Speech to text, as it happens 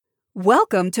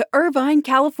Welcome to Irvine,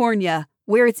 California,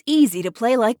 where it's easy to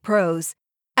play like pros.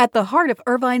 At the heart of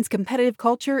Irvine's competitive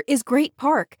culture is Great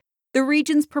Park, the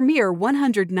region's premier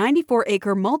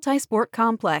 194-acre multi-sport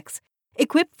complex,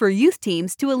 equipped for youth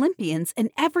teams to Olympians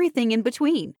and everything in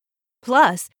between.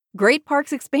 Plus, Great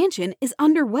Park's expansion is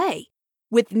underway.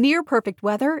 With near-perfect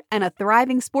weather and a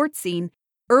thriving sports scene,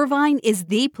 Irvine is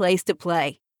the place to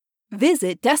play.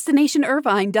 Visit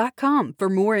DestinationIrvine.com for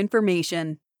more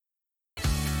information.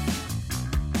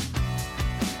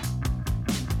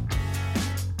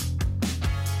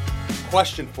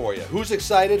 Question for you. Who's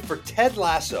excited for Ted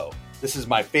Lasso? This is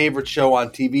my favorite show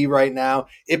on TV right now.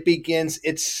 It begins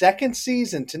its second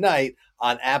season tonight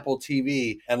on Apple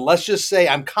TV. And let's just say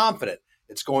I'm confident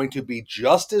it's going to be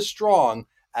just as strong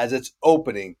as its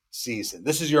opening season.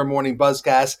 This is your morning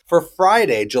buzzcast for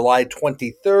Friday, July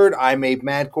 23rd. I'm Abe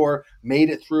Madkour. Made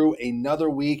it through another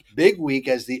week, big week,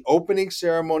 as the opening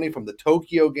ceremony from the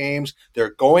Tokyo Games.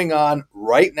 They're going on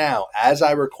right now as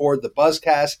I record the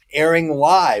buzzcast, airing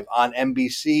live on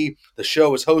NBC. The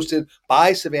show is hosted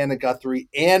by Savannah Guthrie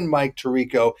and Mike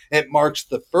Tirico. It marks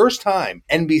the first time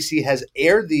NBC has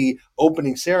aired the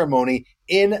opening ceremony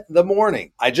in the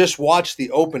morning. I just watched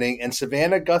the opening, and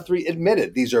Savannah Guthrie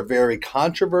admitted these are very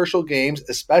controversial games,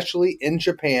 especially in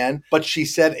Japan, but she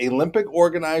said Olympic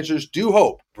organizers do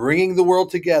hope, bringing the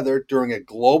world together during a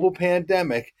global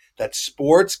pandemic, that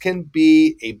sports can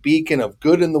be a beacon of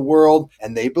good in the world,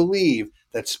 and they believe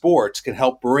that sports can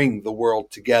help bring the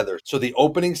world together. So the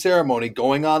opening ceremony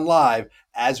going on live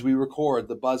as we record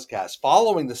the buzzcast.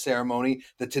 Following the ceremony,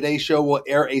 the Today Show will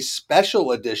air a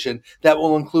special edition that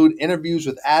will include interviews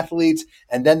with athletes,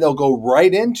 and then they'll go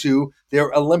right into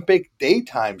their Olympic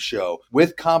daytime show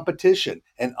with competition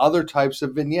and other types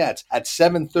of vignettes. At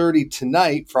 7:30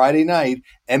 tonight, Friday night,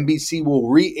 NBC will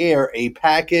re-air a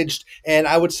packaged and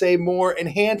I would say more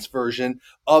enhanced version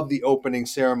of the opening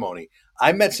ceremony.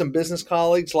 I met some business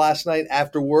colleagues last night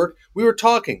after work. We were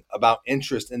talking about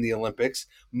interest in the Olympics.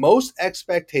 Most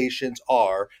expectations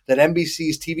are that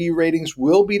NBC's TV ratings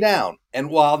will be down. And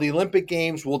while the Olympic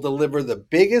Games will deliver the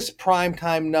biggest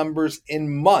primetime numbers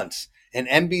in months, and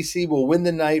NBC will win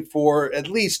the night for at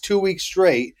least 2 weeks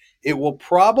straight, it will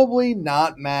probably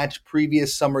not match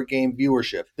previous summer game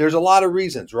viewership. There's a lot of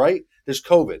reasons, right? There's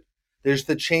COVID. There's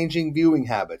the changing viewing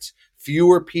habits.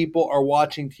 Fewer people are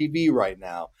watching TV right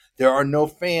now. There are no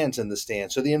fans in the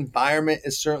stands, so the environment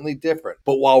is certainly different.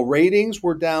 But while ratings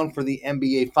were down for the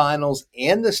NBA Finals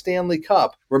and the Stanley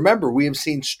Cup, remember, we have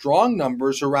seen strong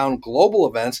numbers around global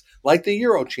events like the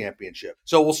Euro Championship.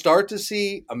 So we'll start to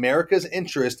see America's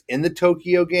interest in the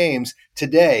Tokyo Games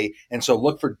today, and so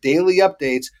look for daily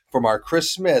updates from our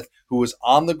Chris Smith, who is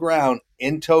on the ground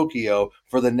in Tokyo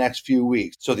for the next few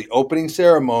weeks. So the opening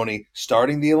ceremony,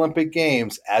 starting the Olympic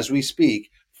Games as we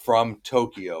speak, from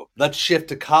Tokyo. Let's shift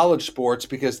to college sports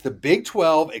because the Big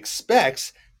 12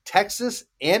 expects Texas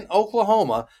and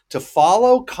Oklahoma to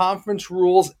follow conference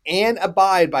rules and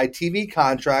abide by TV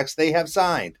contracts they have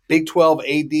signed. Big 12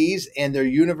 ADs and their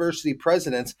university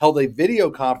presidents held a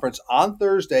video conference on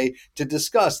Thursday to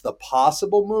discuss the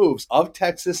possible moves of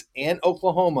Texas and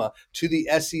Oklahoma to the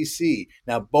SEC.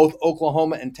 Now, both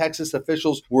Oklahoma and Texas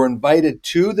officials were invited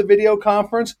to the video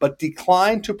conference, but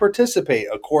declined to participate,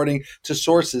 according to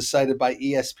sources cited by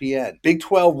ESPN. Big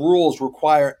 12 rules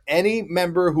require any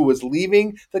member who is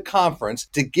leaving the conference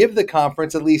to give the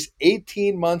conference at least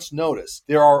 18 months notice.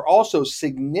 There are also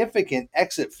significant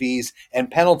exit fees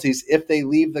and penalties if they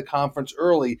leave the conference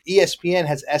early. ESPN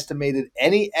has estimated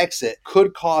any exit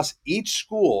could cost each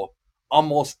school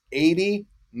almost $80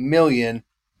 million.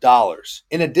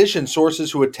 In addition, sources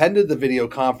who attended the video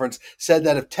conference said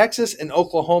that if Texas and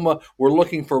Oklahoma were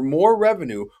looking for more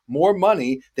revenue, more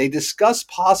money, they discussed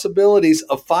possibilities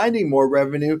of finding more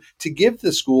revenue to give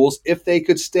the schools if they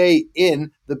could stay in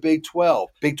the Big 12.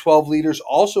 Big 12 leaders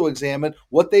also examined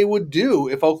what they would do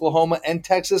if Oklahoma and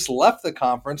Texas left the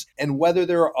conference and whether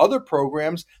there are other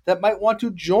programs that might want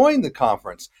to join the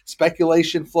conference.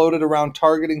 Speculation floated around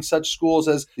targeting such schools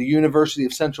as the University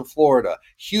of Central Florida,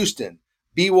 Houston,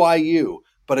 BYU,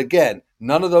 but again,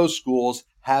 none of those schools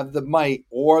have the might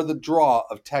or the draw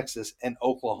of Texas and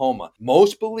Oklahoma.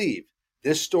 Most believe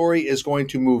this story is going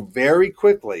to move very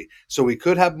quickly, so we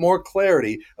could have more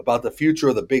clarity about the future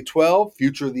of the Big 12,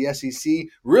 future of the SEC,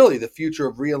 really the future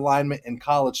of realignment in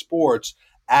college sports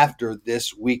after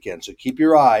this weekend. So keep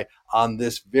your eye on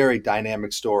this very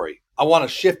dynamic story. I want to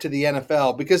shift to the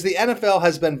NFL because the NFL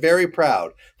has been very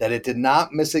proud that it did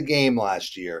not miss a game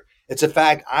last year. It's a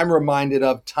fact I'm reminded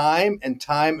of time and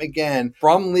time again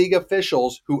from league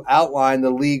officials who outlined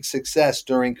the league's success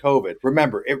during COVID.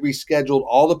 Remember, it rescheduled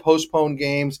all the postponed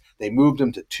games. They moved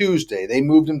them to Tuesday. They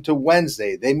moved them to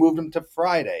Wednesday. They moved them to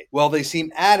Friday. Well, they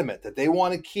seem adamant that they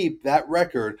want to keep that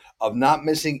record of not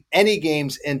missing any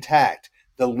games intact.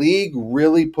 The league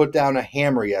really put down a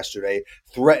hammer yesterday,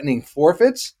 threatening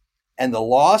forfeits and the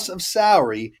loss of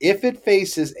salary if it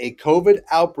faces a COVID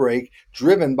outbreak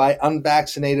driven by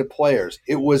unvaccinated players.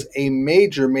 It was a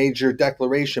major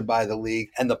declaration by the league,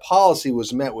 and the policy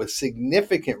was met with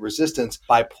significant resistance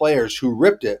by players who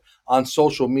ripped it on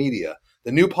social media.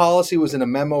 The new policy was in a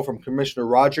memo from Commissioner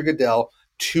Roger Goodell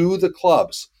to the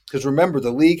clubs, because remember,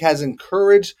 the league has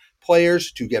encouraged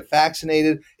players to get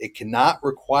vaccinated. It cannot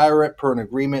require it per an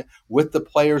agreement with the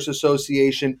Players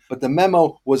Association, but the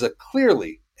memo was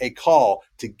clearly a call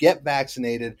to get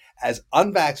vaccinated, as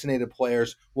unvaccinated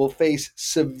players will face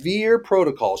severe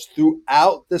protocols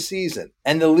throughout the season.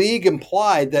 And the league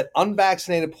implied that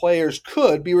unvaccinated players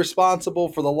could be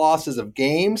responsible for the losses of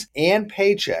games and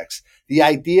paychecks. The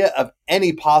idea of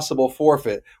any possible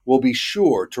forfeit will be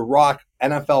sure to rock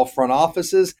NFL front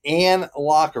offices and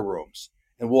locker rooms.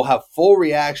 And we'll have full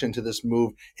reaction to this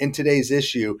move in today's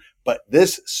issue. But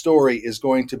this story is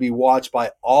going to be watched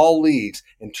by all leagues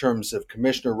in terms of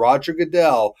Commissioner Roger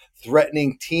Goodell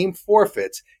threatening team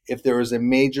forfeits if there is a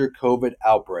major COVID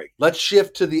outbreak. Let's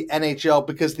shift to the NHL,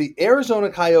 because the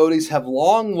Arizona Coyotes have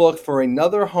long looked for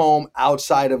another home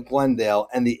outside of Glendale,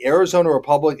 and the Arizona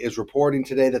Republic is reporting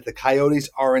today that the Coyotes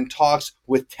are in talks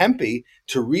with Tempe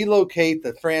to relocate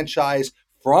the franchise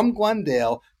from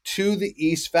Glendale to the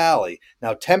East Valley.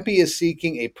 Now, Tempe is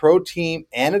seeking a pro team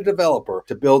and a developer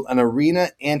to build an arena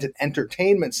and an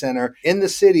entertainment center in the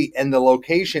city, and the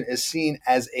location is seen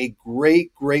as a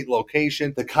great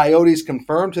location. The Coyotes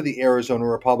confirmed to the Arizona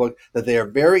Republic that they are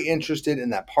very interested in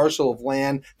that parcel of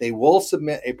land. They will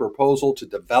submit a proposal to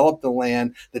develop the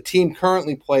land. The team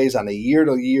currently plays on a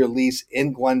year-to-year lease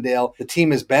in Glendale. The team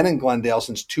has been in Glendale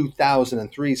since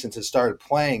 2003, since it started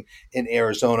playing in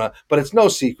Arizona, but it's no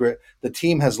secret the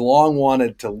team has long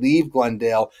wanted to leave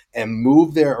Glendale and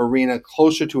move their arena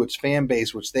closer to its fan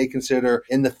base, which they consider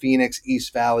in the Phoenix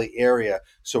East Valley area.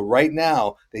 So right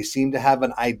now, they seem to have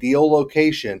an ideal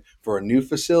location for a new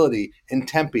facility in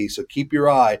Tempe. So keep your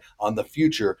eye on the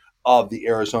future of the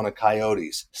Arizona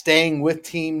Coyotes. Staying with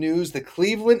team news, the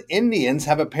Cleveland Indians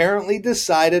have apparently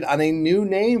decided on a new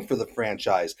name for the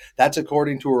franchise. That's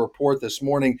according to a report this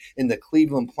morning in the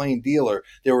Cleveland Plain Dealer.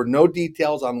 There were no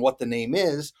details on what the name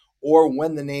is or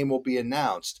when the name will be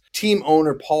announced. Team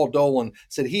owner Paul Dolan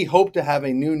said he hoped to have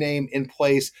a new name in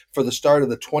place for the start of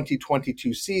the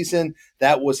 2022 season.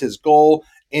 That was his goal.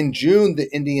 In June,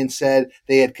 the Indians said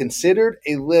they had considered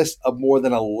a list of more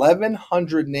than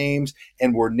 1,100 names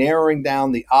and were narrowing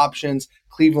down the options.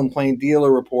 Cleveland Plain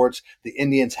Dealer reports the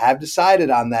Indians have decided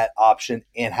on that option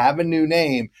and have a new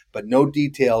name, but no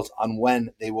details on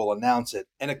when they will announce it.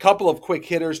 And a couple of quick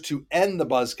hitters to end the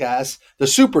Buzzcast. The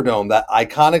Superdome, that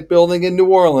iconic building in New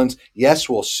Orleans, yes,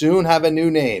 will soon have a new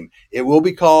name. It will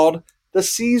be called the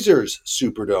Caesars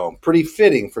Superdome. Pretty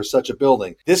fitting for such a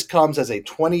building. This comes as a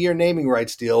 20-year naming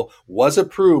rights deal was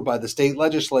approved by the state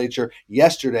legislature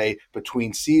yesterday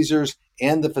between Caesars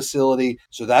and the facility.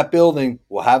 So that building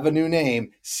will have a new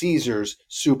name, Caesars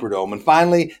Superdome. And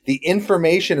finally, The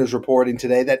Information is reporting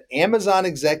today that Amazon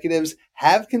executives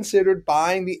have considered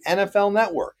buying the NFL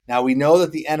Network. Now, we know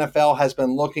that the NFL has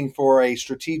been looking for a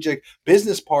strategic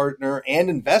business partner and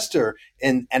investor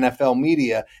in NFL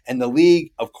media, and the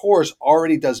league, of course,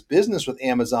 already does business with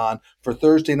Amazon for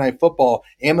Thursday Night Football.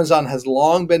 Amazon has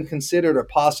long been considered a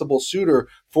possible suitor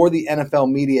for the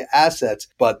NFL media assets,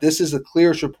 but this is the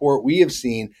clearest report we have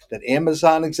seen that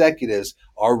Amazon executives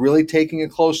are really taking a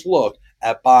close look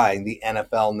at buying the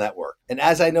NFL Network. And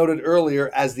as I noted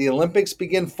earlier, as the Olympics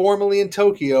begin formally in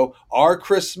Tokyo, our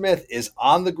Chris Smith is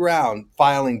on the ground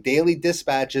filing daily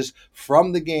dispatches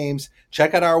from the games.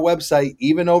 Check out our website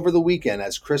even over the weekend,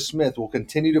 as Chris Smith will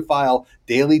continue to file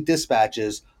daily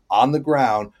dispatches on the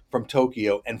ground from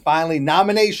Tokyo. And finally,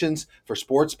 nominations for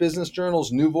Sports Business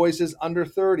Journal's New Voices Under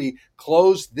 30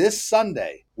 close this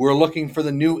Sunday. We're looking for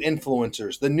the new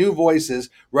influencers, the new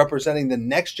voices representing the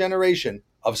next generation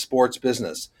of sports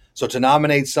business. So to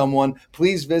nominate someone,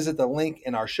 please visit the link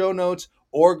in our show notes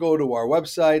or go to our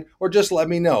website or just let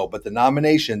me know. But the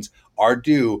nominations are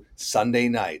due Sunday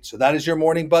night. So that is your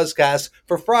morning Buzzcast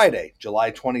for Friday, July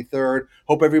 23rd.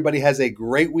 Hope everybody has a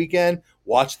great weekend.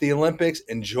 Watch the Olympics.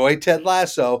 Enjoy Ted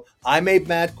Lasso. I'm Abe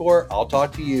Madcore. I'll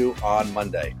talk to you on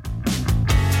Monday.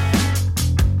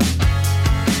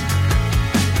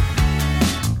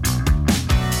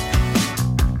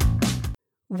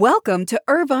 Welcome to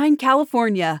Irvine,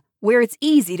 California, where it's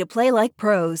easy to play like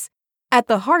pros. At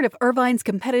the heart of Irvine's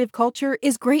competitive culture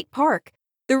is Great Park,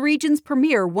 the region's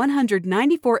premier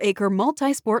 194-acre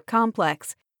multi-sport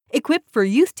complex, equipped for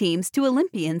youth teams to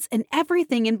Olympians and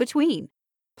everything in between.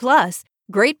 Plus,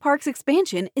 Great Park's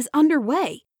expansion is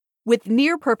underway. With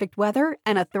near-perfect weather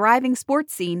and a thriving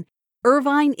sports scene,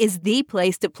 Irvine is the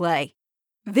place to play.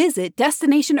 Visit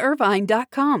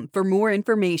DestinationIrvine.com for more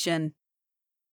information.